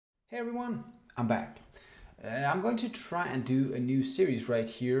Hey everyone, I'm back. I'm going to try and do a new series right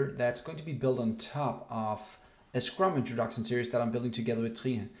here that's going to be built on top of a Scrum introduction series that I'm building together with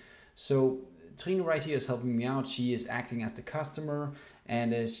Trine. So Trine right here is helping me out. She is acting as the customer,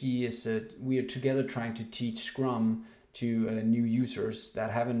 and we are together trying to teach Scrum to new users that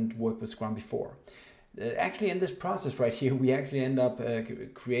haven't worked with Scrum before. Actually, in this process right here, we actually end up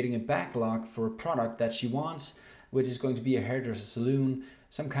creating a backlog for a product that she wants, which is going to be a hairdresser salon,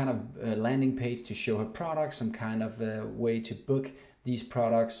 some kind of landing page to show her products, some kind of way to book these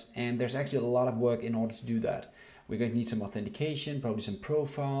products. And there's actually a lot of work in order to do that. We're going to need some authentication, probably some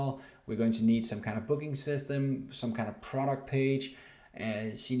profile. We're going to need some kind of booking system, some kind of product page.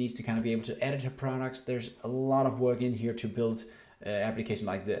 She needs to kind of be able to edit her products. There's a lot of work in here to build an application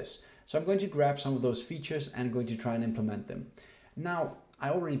like this. So I'm going to grab some of those features and going to try and implement them. Now, I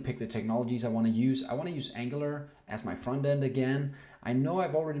already picked the technologies I want to use. I want to use Angular as my front end again. I know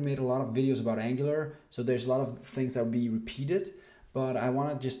I've already made a lot of videos about Angular, so there's a lot of things that will be repeated, but I want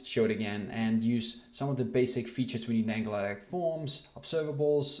to just show it again and use some of the basic features we need in Angular, like forms,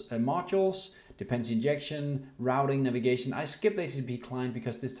 observables, modules, dependency injection, routing, navigation. I skipped the HTTP client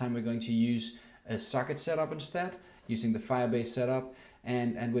because this time we're going to use a socket setup instead, using the Firebase setup,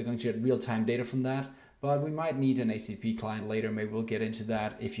 and we're going to get real-time data from that. But we might need an HTTP client later. Maybe we'll get into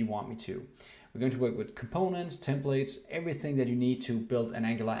that if you want me to. We're going to work with components, templates, everything that you need to build an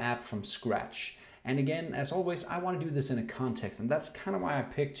Angular app from scratch. And again, as always, I want to do this in a context, and that's kind of why I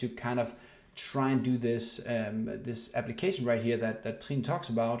picked to kind of try and do this this application right here that Trine talks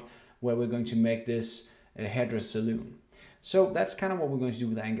about, where we're going to make this a hairdresser salon. So that's kind of what we're going to do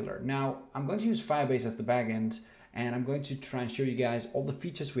with Angular. Now, I'm going to use Firebase as the backend, and I'm going to try and show you guys all the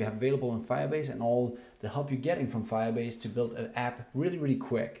features we have available in Firebase and all the help you're getting from Firebase to build an app really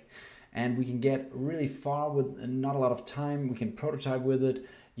quick. And we can get really far with not a lot of time. We can prototype with it.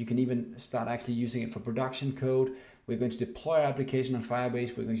 You can even start actually using it for production code. We're going to deploy our application on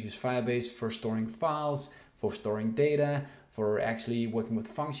Firebase. We're going to use Firebase for storing files, for storing data, for actually working with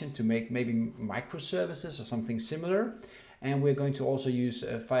functions to make maybe microservices or something similar. And we're going to also use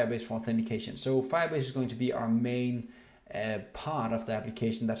Firebase for authentication. So Firebase is going to be our main part of the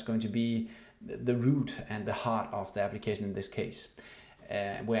application. That's going to be the root and the heart of the application in this case,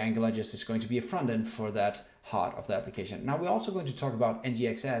 where Angular just is going to be a front end for that heart of the application. Now we're also going to talk about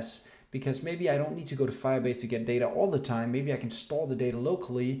NGXS, because maybe I don't need to go to Firebase to get data all the time. Maybe I can store the data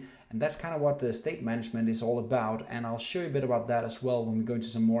locally, and that's kind of what the state management is all about. And I'll show you a bit about that as well when we go into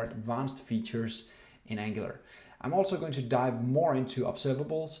some more advanced features in Angular. I'm also going to dive more into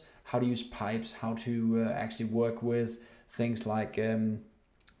observables, how to use pipes, how to actually work with things like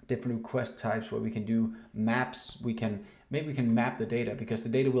different request types where we can do maps. Maybe we can map the data, because the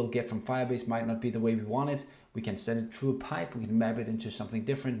data we'll get from Firebase might not be the way we want it. We can send it through a pipe, we can map it into something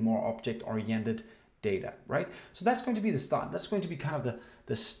different, more object-oriented data, right? So that's going to be the start. That's going to be kind of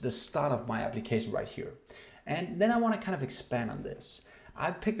the start of my application right here. And then I want to kind of expand on this.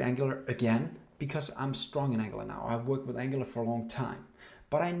 I picked Angular again because I'm strong in Angular now. I've worked with Angular for a long time.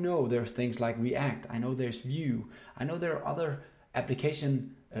 But I know there are things like React, I know there's Vue, I know there are other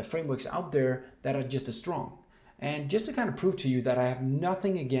application frameworks out there that are just as strong. And just to kind of prove to you that I have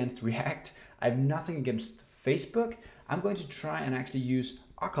nothing against React, I have nothing against Facebook, I'm going to try and actually use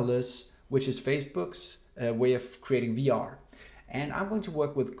Oculus, which is Facebook's way of creating VR. And I'm going to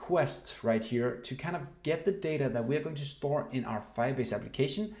work with Quest right here to kind of get the data that we're going to store in our Firebase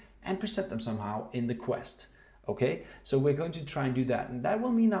application and present them somehow in the Quest. Okay, so we're going to try and do that. And that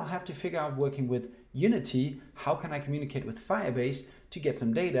will mean I'll have to figure out, working with Unity, how can I communicate with Firebase to get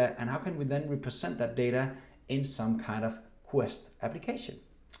some data, and how can we then represent that data in some kind of Quest application.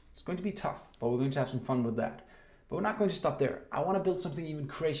 It's going to be tough, but we're going to have some fun with that. But we're not going to stop there. I want to build something even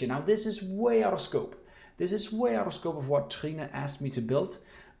crazier. Now this is way out of scope. This is way out of scope of what Trine asked me to build,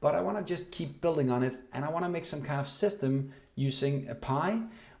 but I want to just keep building on it, and I want to make some kind of system using a Pi,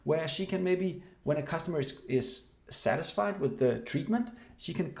 where she can maybe, when a customer is satisfied with the treatment,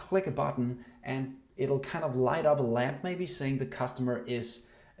 she can click a button and it'll kind of light up a lamp maybe saying the customer is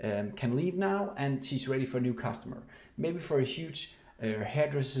can leave now and she's ready for a new customer. Maybe for a huge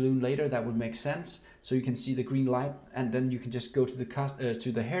hairdresser salon later, that would make sense. So you can see the green light, and then you can just go to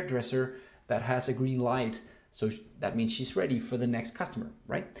the hairdresser that has a green light. So that means she's ready for the next customer,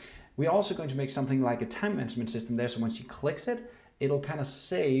 right? We're also going to make something like a time management system there. So when she clicks it, it'll kind of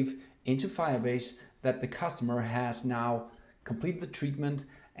save into Firebase that the customer has now completed the treatment,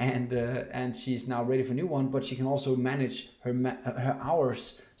 and she's now ready for a new one. But she can also manage her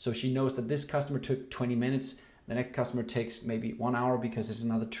hours, so she knows that this customer took 20 minutes, the next customer takes maybe 1 hour because it's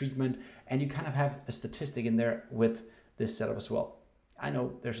another treatment, and you kind of have a statistic in there with this setup as well. I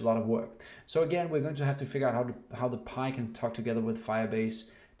know there's a lot of work. So again, we're going to have to figure out how the Pi can talk together with Firebase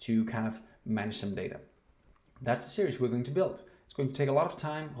to kind of manage some data. That's the series we're going to build. It's going to take a lot of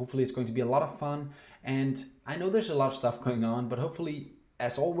time. Hopefully it's going to be a lot of fun. And I know there's a lot of stuff going on, but hopefully,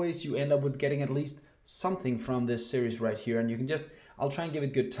 as always, you end up with getting at least something from this series right here. And you can just, I'll try and give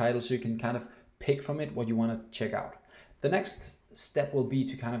it good titles so you can kind of pick from it what you want to check out. The next step will be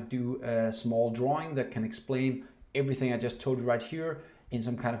to kind of do a small drawing that can explain everything I just told you right here in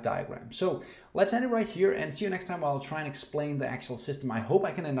some kind of diagram. So let's end it right here and see you next time while I'll try and explain the actual system I hope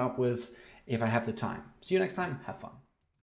I can end up with if I have the time. See you next time. Have fun.